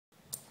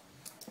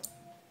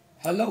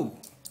Hello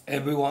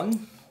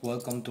everyone,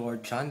 welcome to our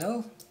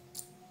channel.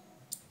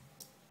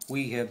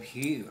 We have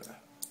here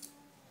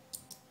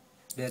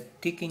the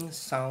ticking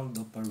sound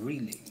of a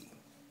relay.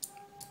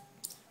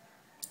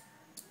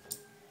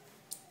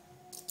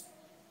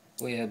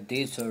 We have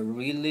this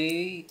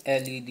relay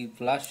LED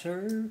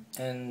flasher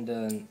and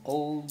an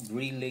old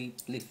relay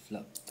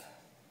flip-flop.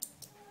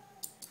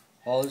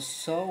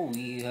 Also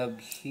we have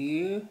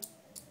here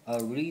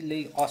a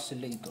relay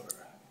oscillator.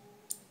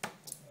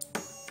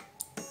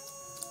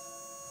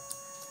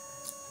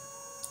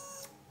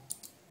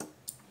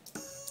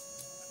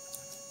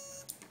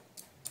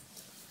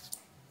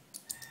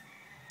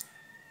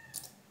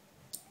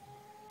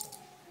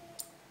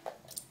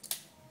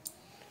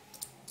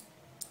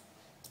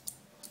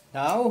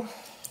 Now,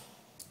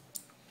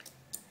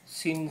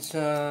 since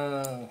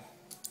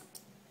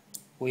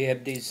we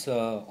have this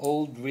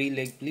old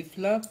relay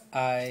flip-flop,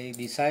 I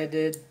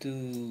decided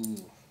to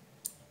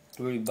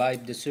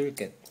revive the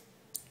circuit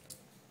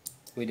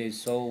with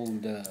this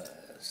old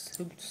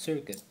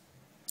circuit.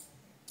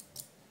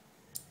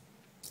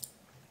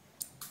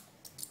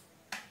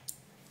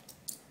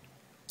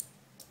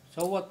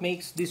 So what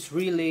makes this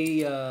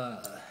relay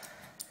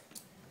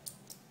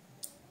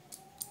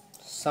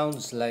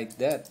sounds like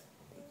that?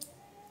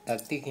 A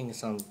ticking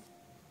sound.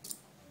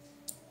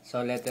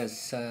 So let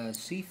us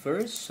see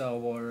first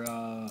our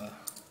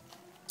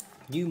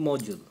new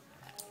module.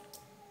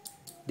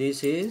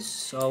 This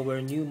is our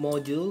new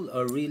module,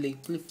 a relay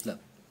flip-flop.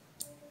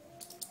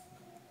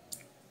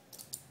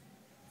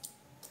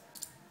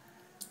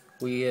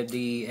 We have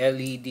the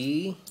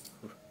LED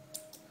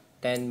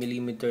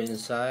 10mm in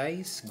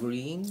size,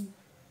 green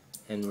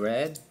and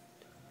red.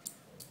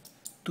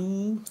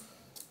 2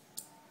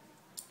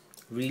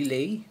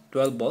 relay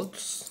 12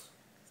 volts.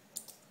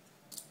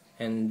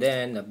 And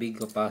then a big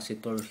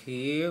capacitor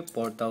here,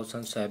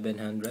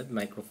 4700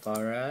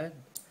 microfarad.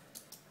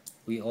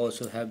 We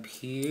also have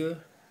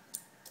here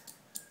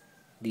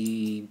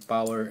the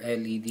power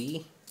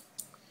LED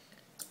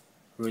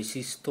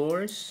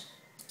resistors.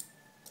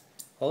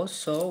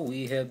 Also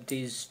we have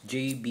this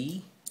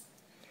JDBCC,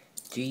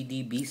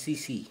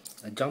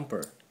 a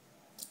jumper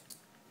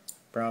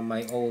from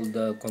my old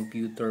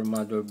computer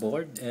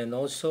motherboard. And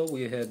also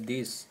we have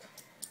this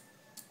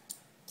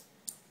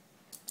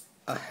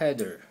a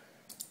header.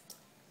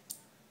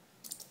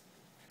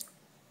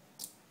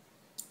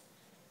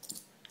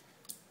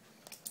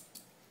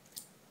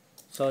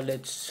 So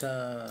let's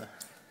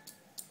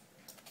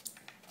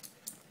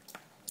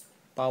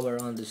power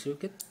on the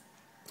circuit.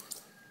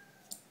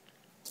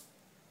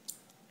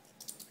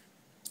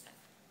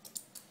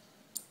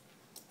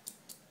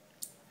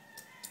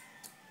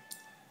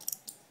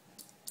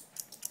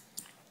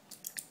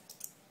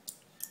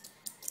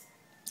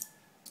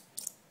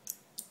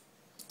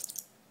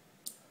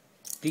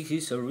 This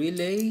is a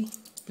relay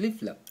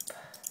flip-flop.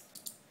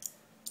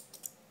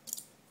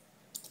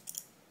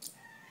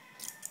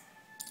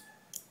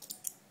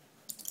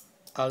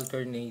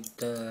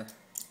 Alternate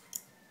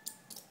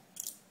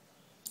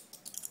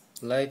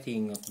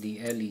lighting of the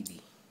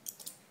LED.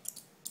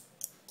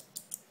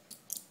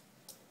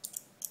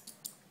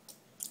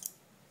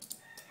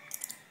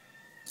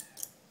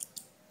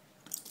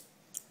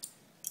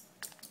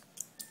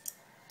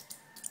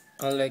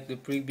 Unlike the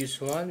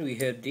previous one, we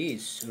have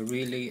this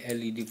relay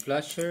LED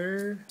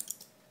flasher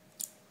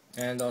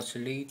and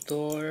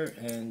oscillator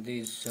and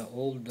this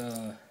old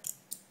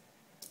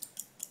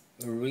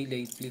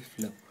relay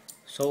flip-flop.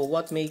 So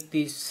what makes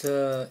this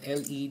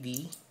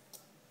LED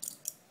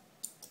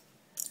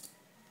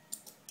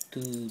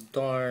to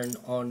turn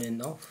on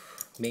and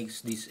off?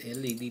 Makes this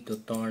LED to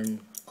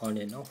turn on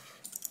and off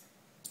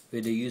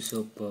with the use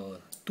of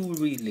 2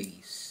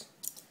 relays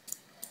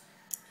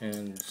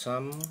and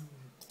some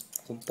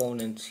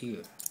components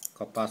here,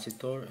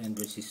 capacitor and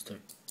resistor.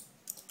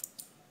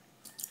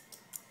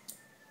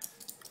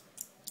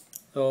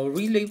 So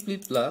relay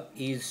flip-flop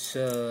is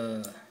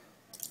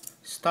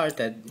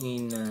started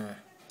in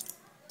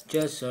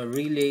just a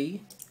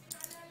relay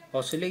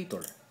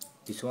oscillator,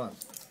 this one.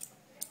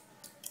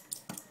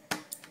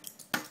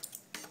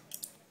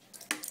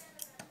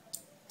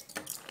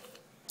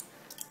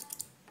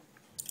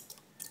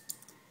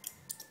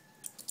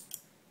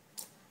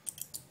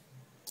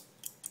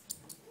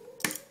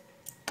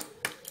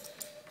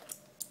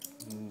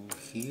 You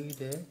hear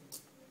that?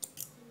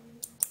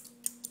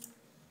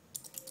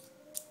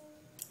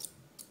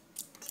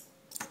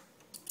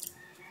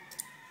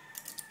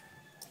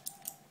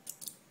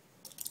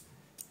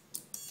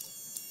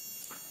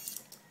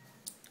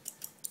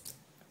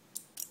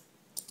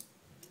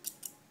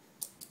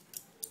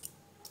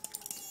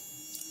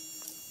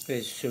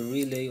 It's a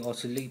relay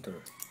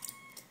oscillator.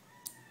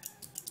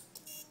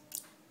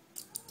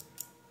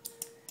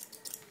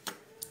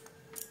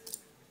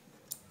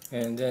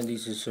 And then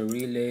this is a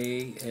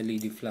relay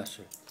LED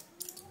flasher.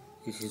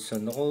 This is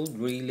an old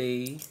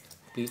relay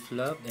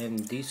flip-flop and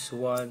this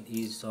one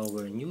is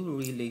our new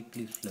relay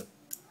flip-flop.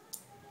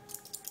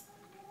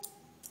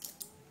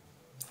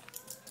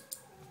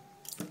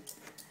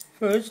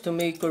 First, to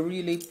make a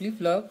relay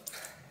flip-flop,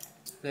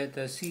 let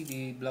us see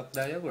the block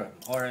diagram,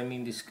 or I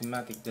mean the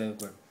schematic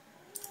diagram.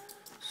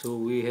 So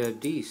we have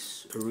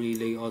this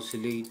relay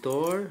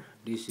oscillator.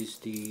 This is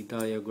the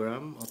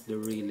diagram of the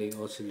relay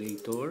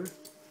oscillator.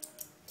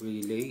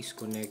 Relay is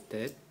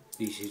connected.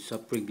 This is a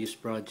previous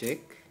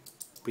project,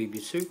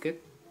 previous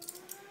circuit.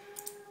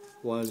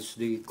 Once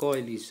the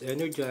coil is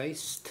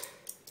energized,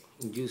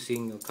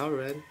 inducing a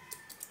current,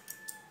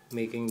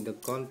 making the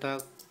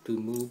contact to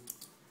move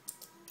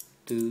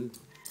to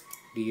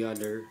the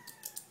other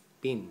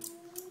pin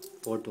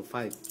 4 to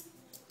 5,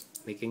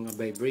 making a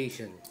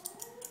vibration.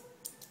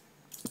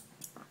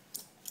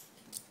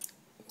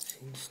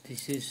 Since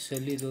this is a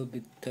little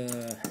bit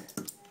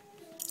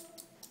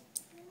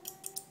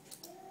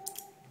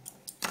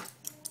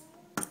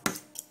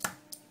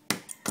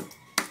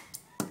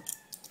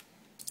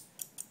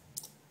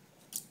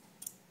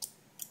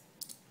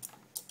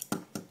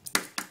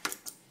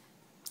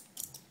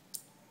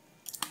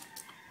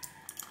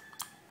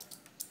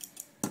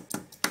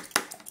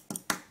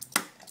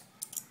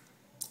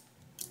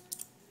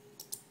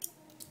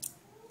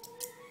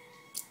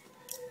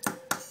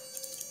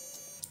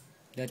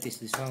that is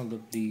the sound of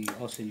the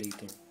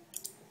oscillator.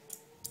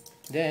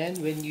 Then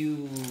when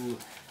you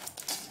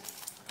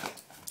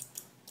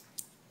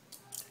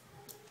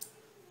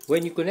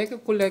connect a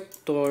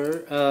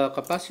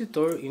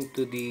capacitor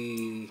into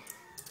the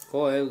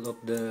coil of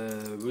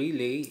the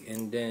relay,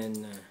 and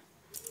then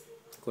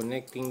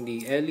connecting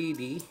the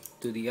LED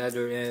to the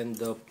other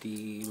end of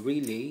the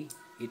relay,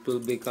 it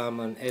will become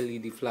an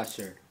LED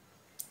flasher.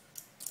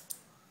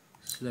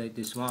 It's like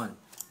this one.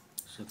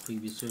 It's a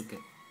previous circuit.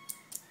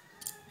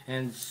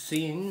 And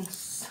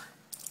since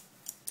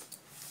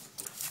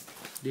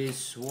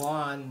this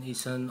one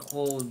is an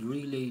old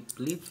relay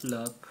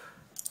flip-flop,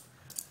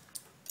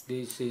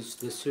 this is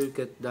the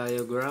circuit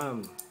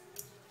diagram.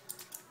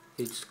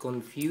 It's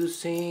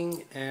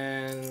confusing,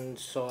 and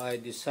so I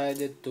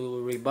decided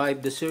to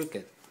revive the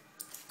circuit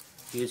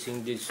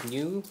using this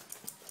new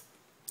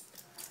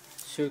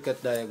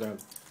circuit diagram.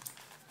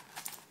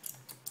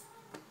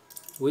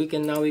 We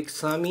can now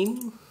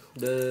examine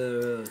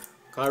the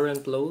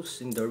current flows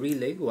in the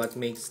relay, what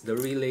makes the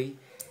relay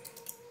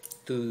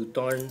to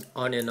turn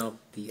on and off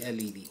the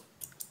LED.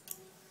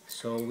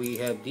 So we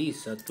have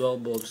this, a 12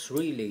 volts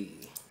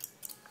relay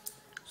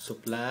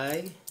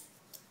supply,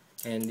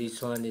 and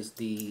this one is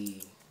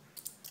the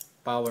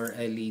power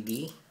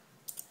LED.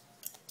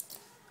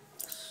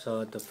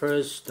 So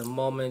the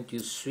moment you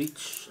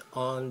switch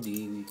on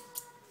the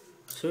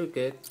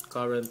circuit,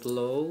 current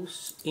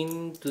flows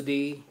into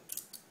the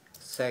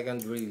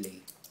second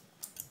relay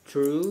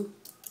through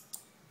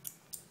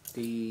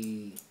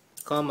the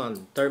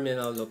common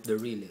terminal of the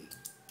relay,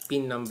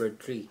 pin number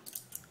 3,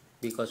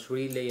 because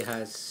relay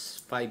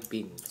has 5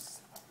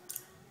 pins,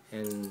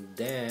 and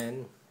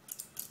then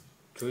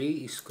 3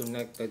 is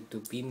connected to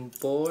pin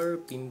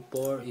 4. Pin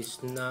 4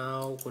 is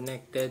now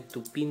connected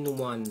to pin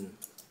 1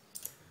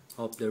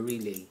 of the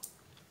relay,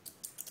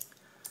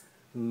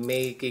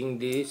 making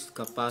this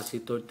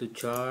capacitor to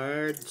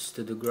charge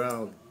to the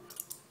ground,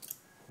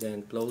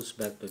 then flows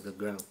back to the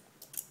ground.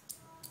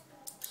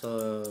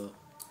 So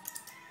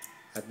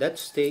at that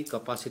state,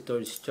 capacitor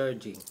is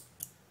charging.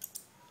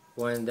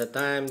 When the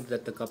time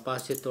that the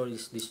capacitor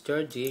is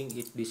discharging,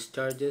 it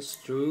discharges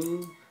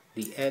through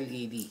the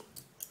LED,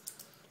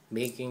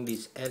 making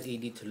this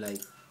LED to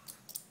life.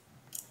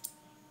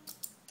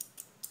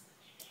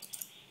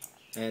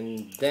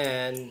 And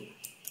then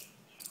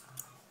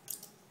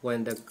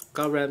when the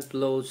current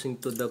flows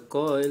into the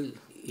coil,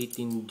 it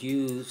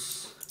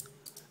induces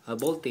a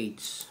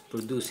voltage,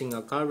 producing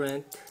a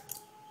current,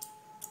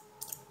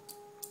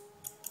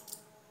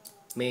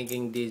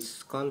 making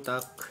this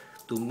contact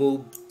to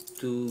move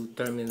to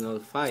terminal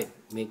 5,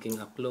 making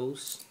a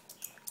close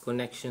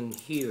connection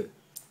here.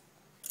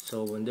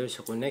 So when there's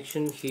a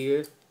connection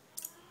here,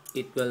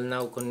 it will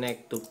now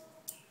connect to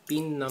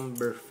pin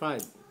number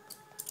 5,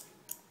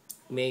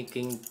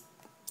 making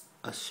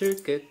a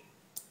circuit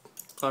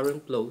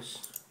current flows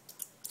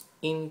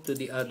into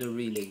the other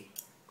relay,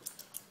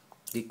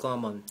 the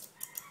common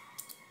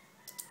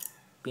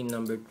pin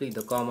number 3,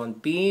 the common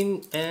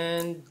pin,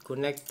 and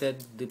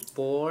connected the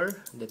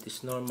 4 that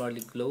is normally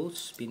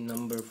closed, pin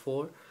number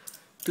 4,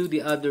 to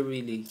the other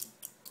relay.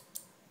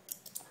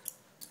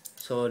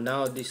 So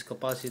now this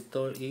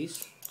capacitor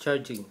is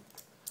charging.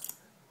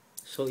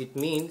 So it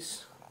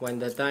means when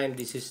the time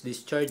this is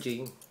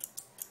discharging,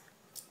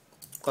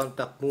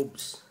 contact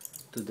moves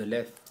to the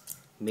left,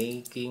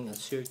 making a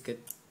circuit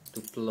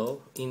to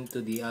flow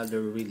into the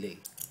other relay,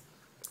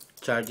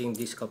 charging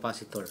this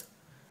capacitor.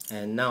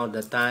 And now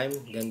the time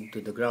then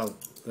to the ground.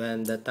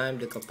 When the time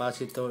the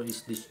capacitor is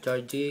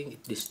discharging,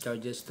 it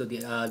discharges to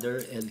the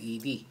other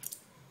LED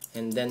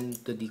and then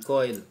to the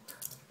coil,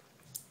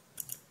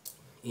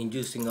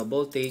 inducing a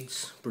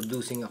voltage,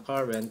 producing a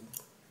current,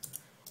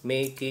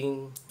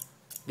 making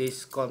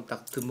this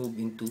contact to move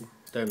into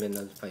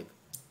terminal 5.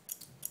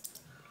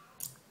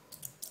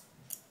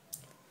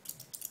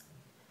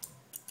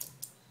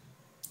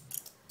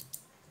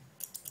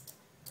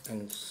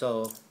 And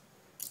so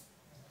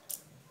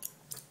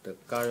the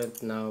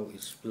current now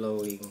is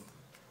flowing.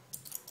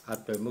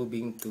 After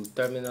moving to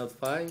terminal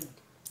 5,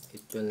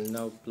 it will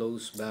now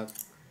flows back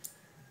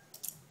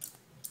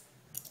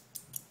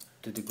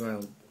to the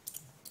ground.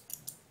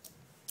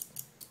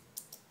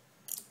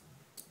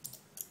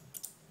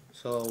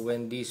 So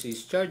when this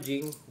is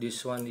charging,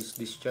 this one is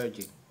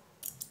discharging.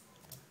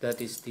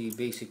 That is the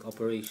basic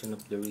operation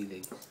of the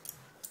relay.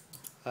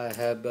 I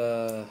have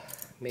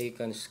make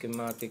a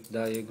schematic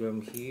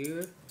diagram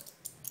here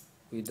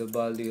with the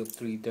value of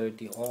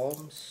 330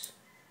 ohms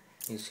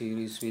in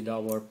series with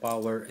our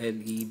power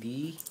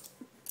LED.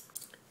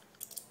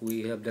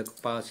 We have the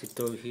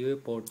capacitor here,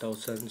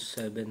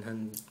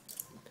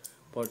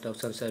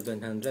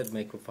 4,700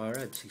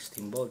 microfarad,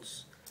 16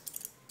 volts,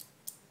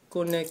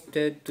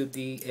 connected to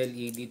the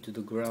LED to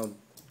the ground.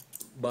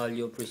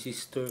 Value of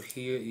resistor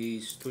here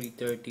is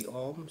 330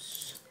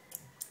 ohms.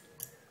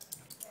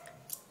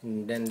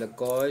 And then the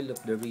coil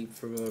of the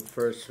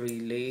first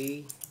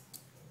relay,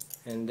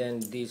 and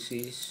then this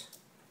is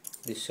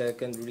the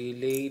second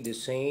relay, the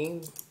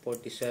same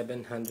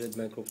 4700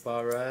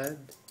 microfarad,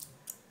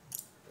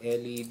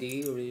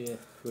 LED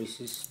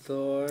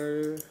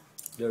resistor,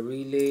 the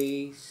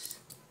relays,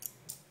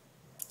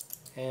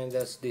 and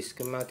that's the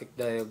schematic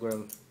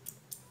diagram.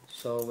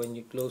 So when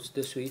you close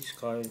the switch,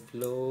 current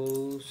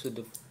flows to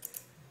the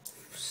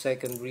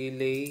second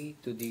relay,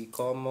 to the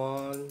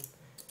common,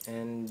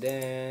 and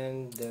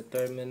then the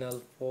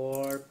terminal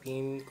 4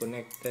 pin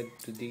connected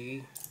to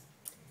the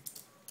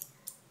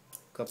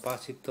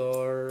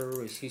capacitor,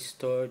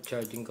 resistor,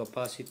 charging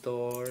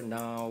capacitor,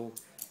 now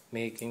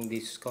making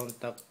this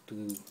contact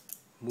to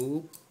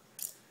move,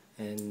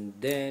 and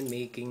then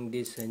making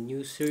this a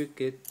new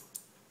circuit,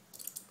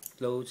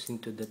 flows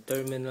into the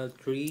terminal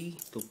 3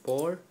 to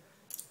 4,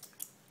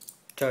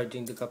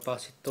 charging the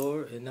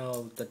capacitor. And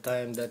now the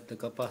time that the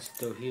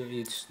capacitor here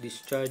is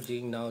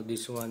discharging, now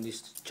this one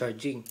is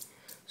charging,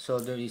 so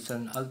there is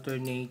an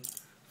alternate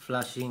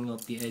flashing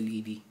of the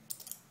LED.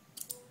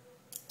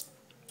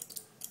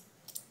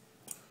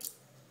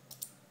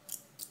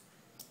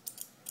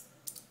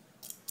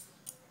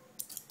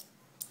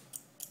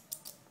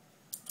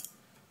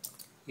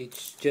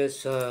 It's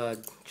just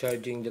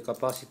charging the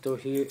capacitor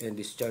here and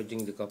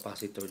discharging the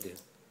capacitor there.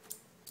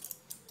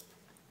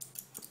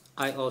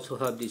 I also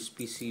have this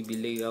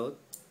PCB layout.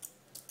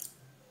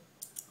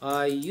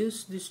 I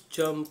use this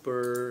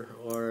jumper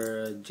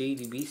or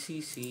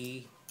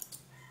JDBCC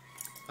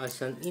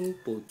as an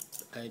input.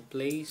 I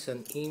place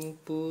an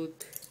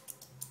input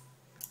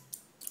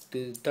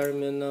to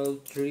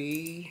terminal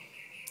 3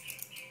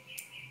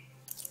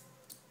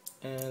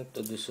 and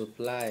to the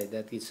supply,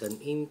 that is an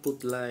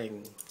input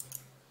line.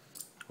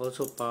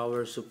 Also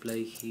power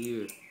supply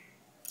here,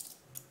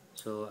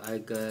 so I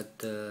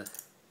got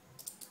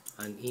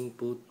an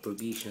input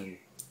provision.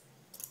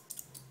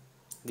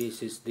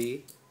 This is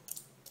the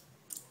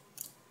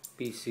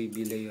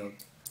PCB layout.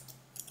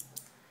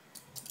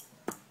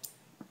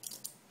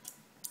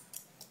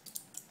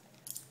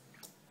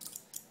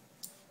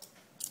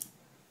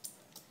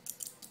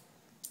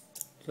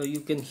 So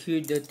you can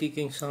hear the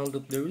ticking sound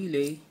of the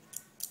relay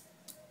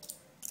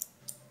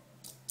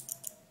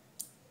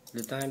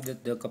the time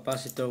that the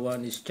capacitor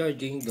one is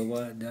charging, the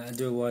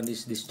other one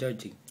is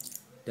discharging.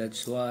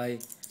 That's why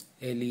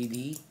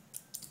LED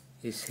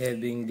is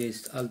having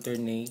this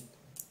alternate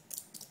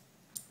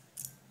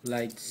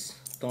lights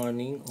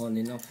turning on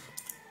and off.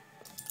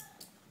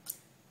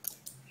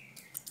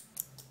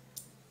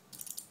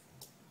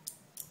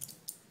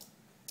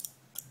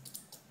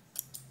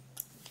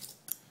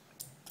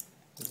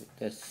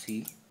 Let's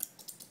see.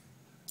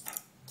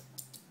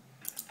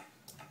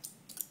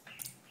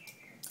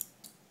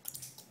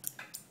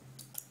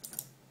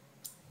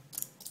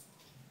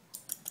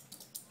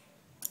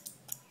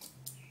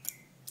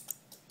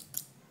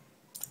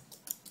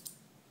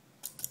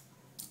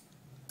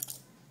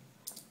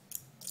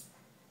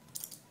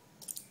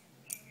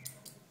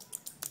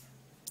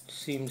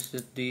 Seems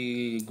that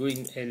the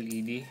green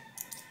LED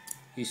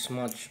is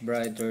much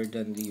brighter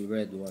than the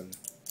red one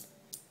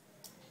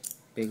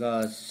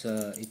because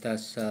it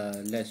has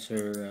a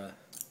lesser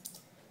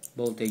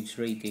voltage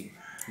rating,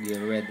 the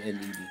red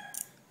LED.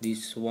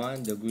 This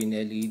one, the green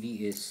LED,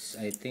 is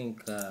I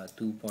think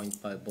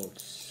 2.5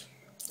 volts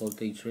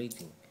voltage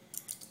rating.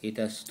 It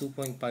has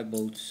 2.5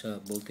 volts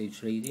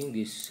voltage rating.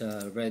 This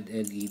red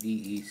LED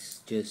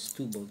is just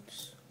 2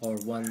 volts or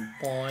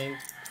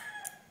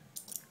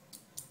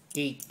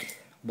 1.8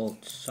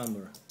 volts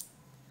somewhere.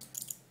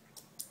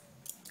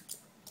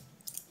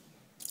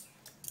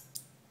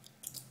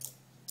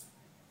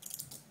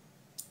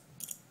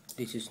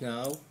 This is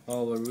now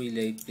our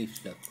relay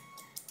flip-flop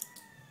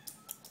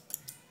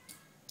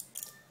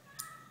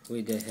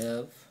with the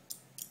help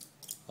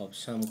of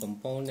some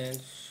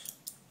components,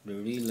 the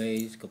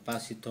relays,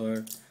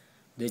 capacitor,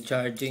 the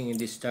charging and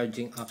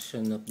discharging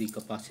action of the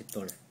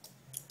capacitor,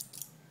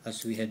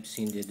 as we have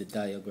seen in the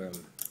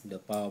diagram. The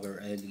power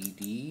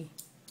LED,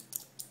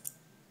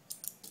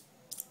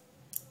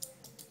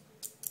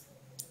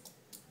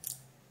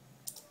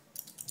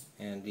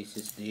 and this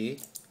is the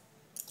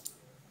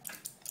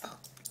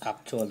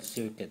actual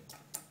circuit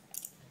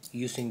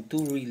using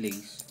two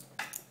relays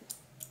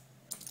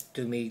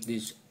to make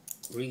this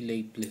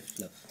relay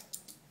flip-flop.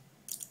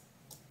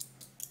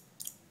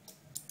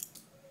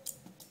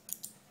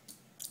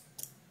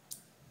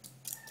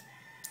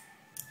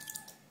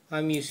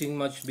 I'm using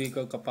much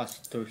bigger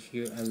capacitor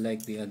here,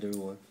 unlike the other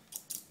one,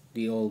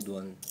 the old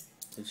one.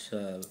 It's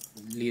a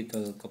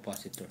little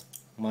capacitor,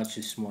 much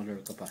smaller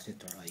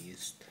capacitor I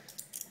used.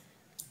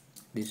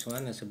 This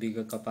one has a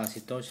bigger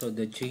capacitor, so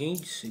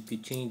if you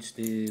change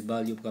the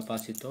value of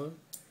capacitor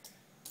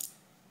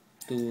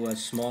to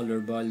smaller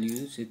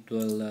values, it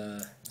will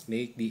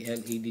make the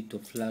LED to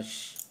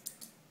flash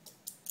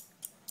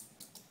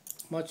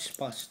much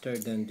faster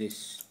than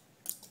this.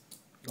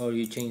 Or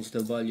you change the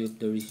value of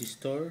the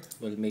resistor,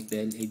 will make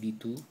the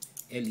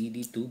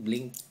LED to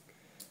blink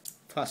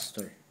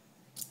faster.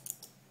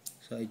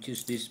 So I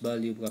choose this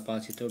value of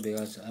capacitor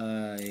because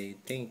I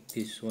think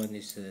this one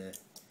is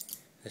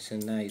has a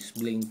nice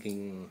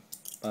blinking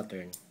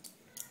pattern.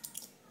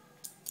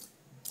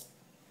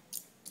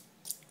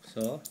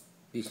 So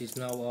this is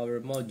now our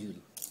module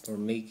for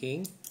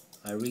making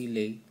a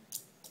relay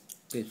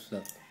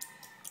flip-flop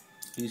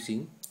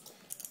using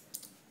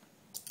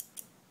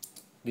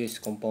these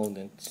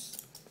components.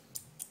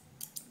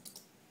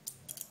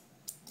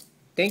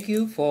 Thank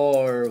you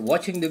for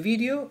watching the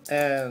video,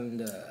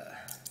 and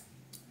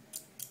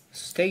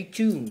stay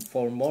tuned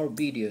for more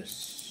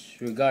videos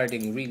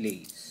regarding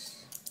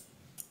relays.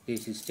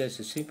 This is just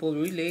a simple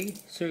relay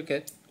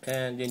circuit,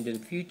 and in the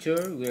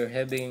future we're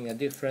having a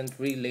different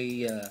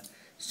relay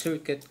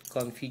circuit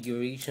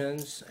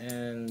configurations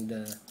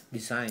and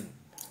design.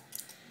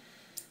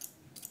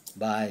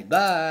 Bye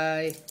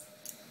bye.